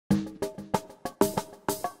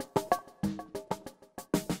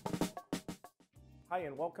Hi,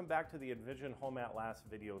 and welcome back to the Envision Home at Last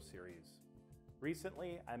video series.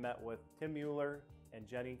 Recently, I met with Tim Mueller and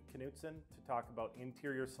Jenny Knutson to talk about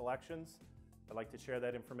interior selections. I'd like to share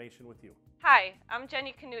that information with you. Hi, I'm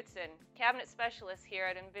Jenny Knutson, cabinet specialist here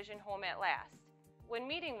at Envision Home at Last. When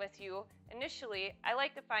meeting with you, initially, I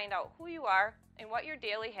like to find out who you are and what your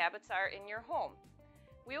daily habits are in your home.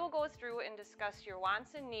 We will go through and discuss your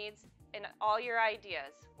wants and needs and all your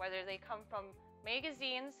ideas, whether they come from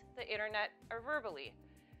magazines, the internet, or verbally.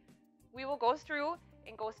 We will go through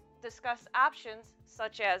and discuss options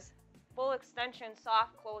such as full extension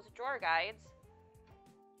soft close drawer guides,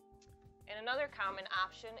 and another common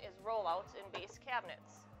option is rollouts in base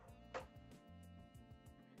cabinets.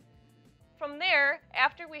 From there,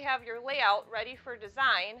 after we have your layout ready for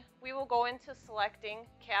design, we will go into selecting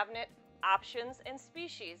cabinet options and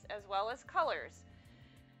species as well as colors.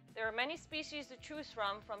 There are many species to choose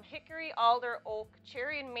from hickory, alder, oak,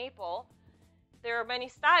 cherry, and maple. There are many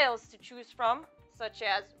styles to choose from, such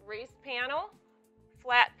as raised panel,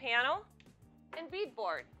 flat panel, and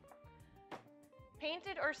beadboard.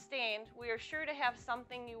 Painted or stained, we are sure to have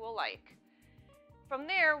something you will like. From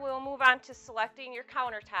there, we'll move on to selecting your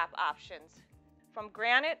countertop options. From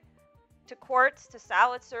granite to quartz to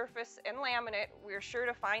solid surface and laminate, we are sure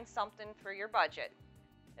to find something for your budget.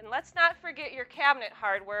 And let's not forget your cabinet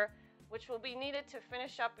hardware, which will be needed to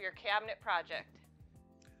finish up your cabinet project.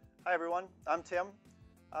 Hi everyone, I'm Tim.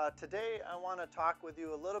 Today I want to talk with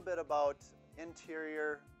you a little bit about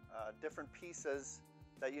interior different pieces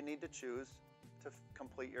that you need to choose to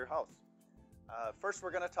complete your house. First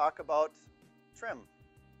we're going to talk about trim.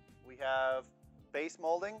 We have base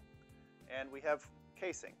molding and we have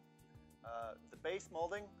casing. The base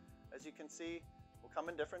molding, as you can see, will come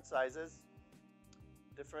in different sizes,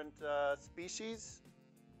 different species.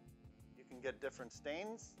 You can get different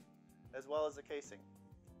stains as well as the casing.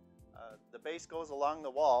 The base goes along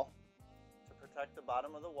the wall to protect the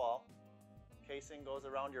bottom of the wall. Casing goes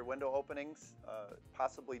around your window openings,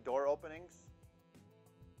 possibly door openings.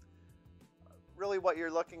 Really what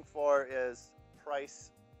you're looking for is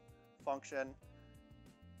price, function.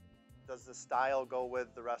 Does the style go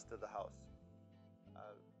with the rest of the house?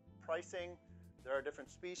 Pricing, there are different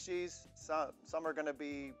species. Some are going to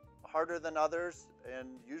be harder than others and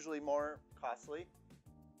usually more costly.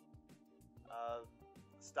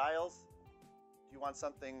 Styles, do you want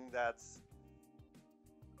something that's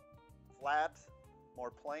flat,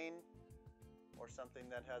 more plain, or something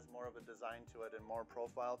that has more of a design to it and more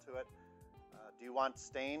profile to it? Do you want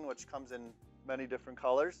stain, which comes in many different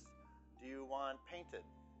colors? Do you want painted,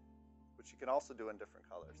 which you can also do in different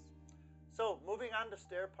colors? So moving on to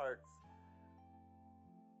stair parts,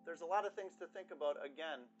 there's a lot of things to think about.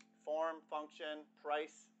 Again, form, function,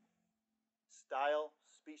 price, style,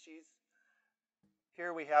 species.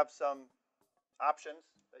 Here we have some options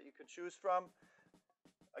that you could choose from.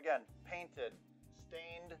 Again, painted,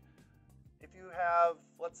 stained. If you have,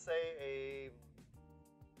 let's say, a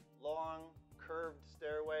long curved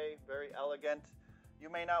stairway, very elegant, you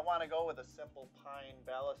may not want to go with a simple pine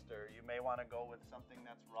baluster. You may want to go with something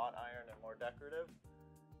that's wrought iron and more decorative.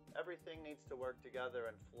 Everything needs to work together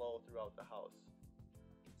and flow throughout the house.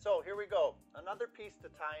 So here we go. Another piece to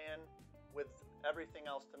tie in with everything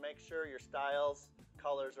else to make sure your styles,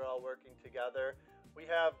 colors are all working together. We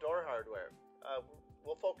have door hardware.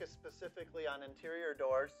 We'll focus specifically on interior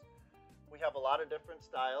doors. We have a lot of different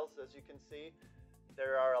styles, as you can see.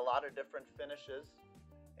 There are a lot of different finishes.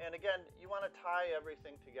 And again, you want to tie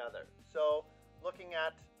everything together. So looking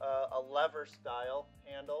at a lever style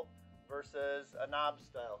handle versus a knob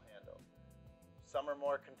style handle. Some are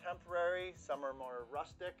more contemporary, some are more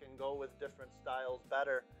rustic and go with different styles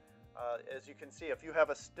better. As you can see, if you have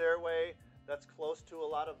a stairway that's close to a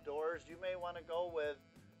lot of doors, you may want to go with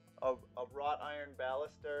a wrought iron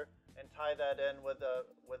baluster and tie that in with a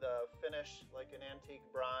finish like an antique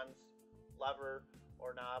bronze lever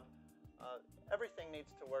or knob. Everything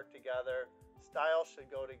needs to work together. Style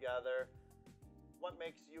should go together. What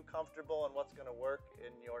makes you comfortable and what's going to work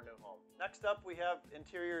in your new home. Next up, we have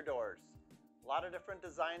interior doors. A lot of different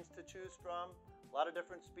designs to choose from, a lot of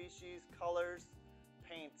different species, colors,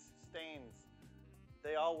 paints, stains.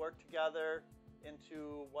 They all work together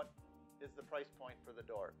into what is the price point for the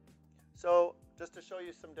door. So just to show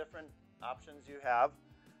you some different options you have,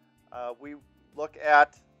 we look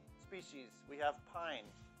at species. We have pine,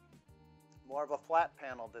 more of a flat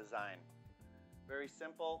panel design. Very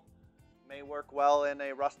simple, may work well in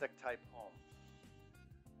a rustic type home.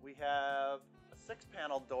 We have a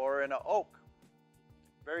 6-panel door in an oak.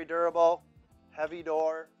 Very durable, heavy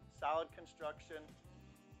door, solid construction.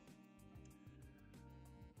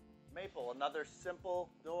 Maple, another simple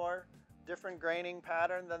door different graining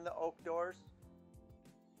pattern than the oak doors.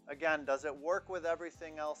 Again, does it work with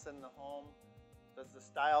everything else in the home? Does the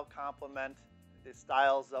style complement the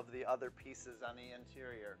styles of the other pieces on the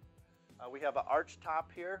interior? We have an arch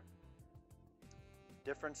top here.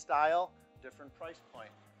 Different style, different price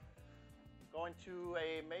point. Going to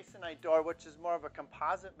a masonite door, which is more of a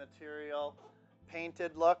composite material,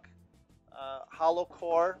 painted look, hollow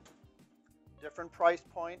core, different price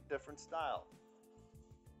point, different style.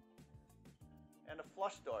 And a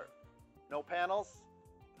flush door, no panels,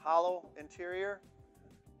 hollow interior,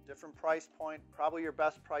 different price point, probably your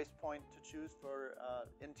best price point to choose for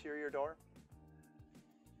interior door.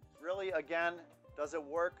 Really, again, does it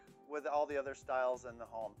work with all the other styles in the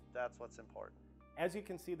home? That's what's important. As you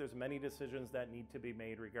can see, there's many decisions that need to be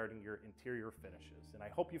made regarding your interior finishes, and I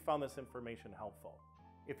hope you found this information helpful.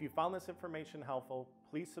 If you found this information helpful,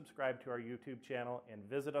 please subscribe to our YouTube channel and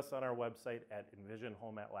visit us on our website at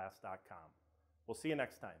envisionhomeatlast.com. We'll see you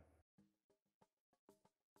next time.